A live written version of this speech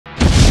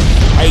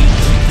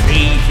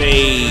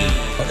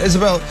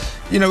Isabel,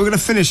 you know, we're going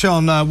to finish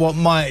on what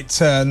might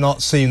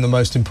not seem the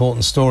most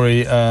important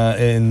story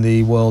in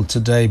the world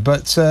today,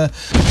 but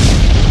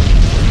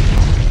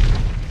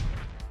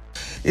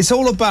it's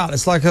all about,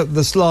 it's like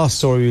this last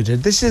story we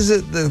did. This is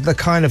the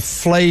kind of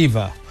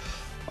flavour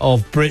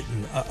of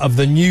Britain, of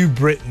the new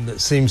Britain that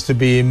seems to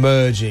be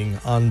emerging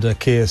under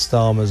Keir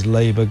Starmer's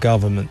Labour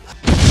government.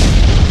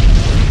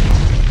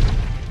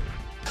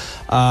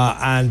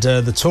 And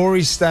the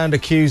Tories stand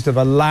accused of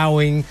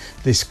allowing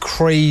this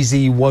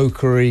crazy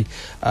wokery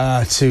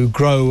to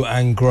grow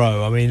and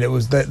grow. I mean, it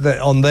was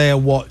on their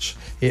watch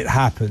it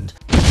happened.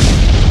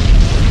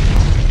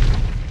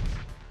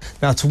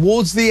 Now,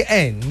 towards the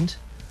end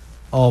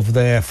of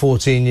their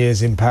 14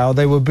 years in power,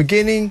 they were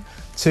beginning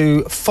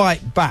to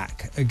fight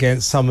back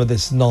against some of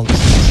this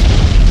nonsense.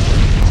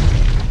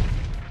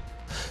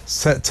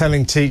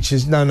 Telling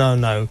teachers,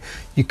 no,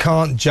 you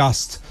can't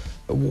just...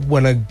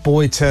 When a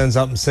boy turns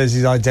up and says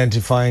he's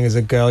identifying as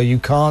a girl, you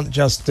can't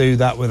just do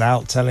that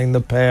without telling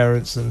the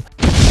parents. And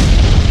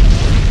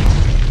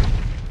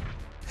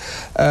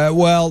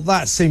well,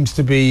 that seems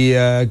to be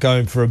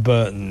going for a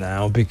Burton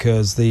now,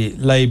 because the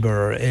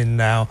Labour are in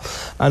now.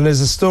 And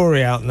there's a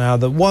story out now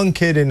that one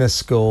kid in a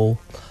school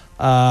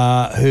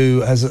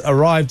who has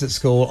arrived at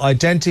school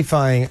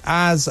identifying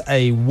as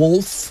a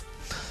wolf.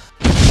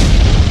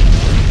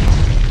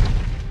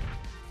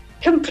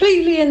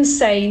 Completely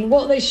insane.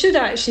 What they should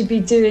actually be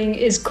doing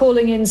is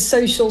calling in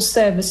social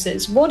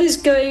services. What is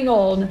going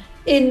on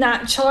in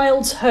that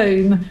child's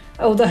home,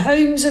 or the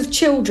homes of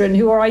children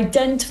who are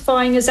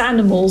identifying as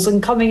animals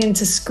and coming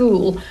into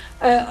school?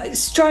 It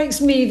strikes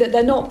me that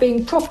they're not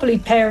being properly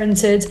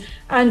parented,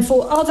 and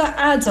for other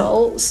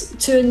adults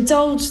to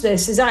indulge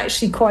this is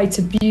actually quite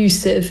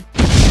abusive.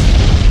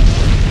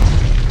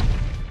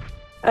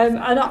 You know,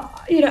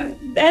 at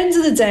the end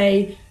of the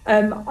day,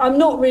 I'm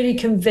not really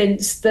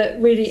convinced that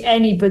really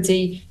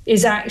anybody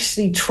is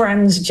actually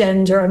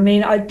transgender. I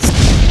mean, Hate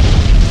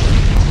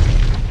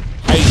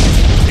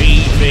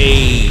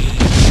TV.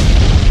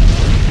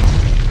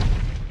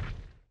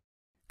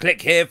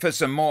 Click here for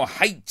some more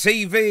Hate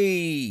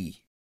TV.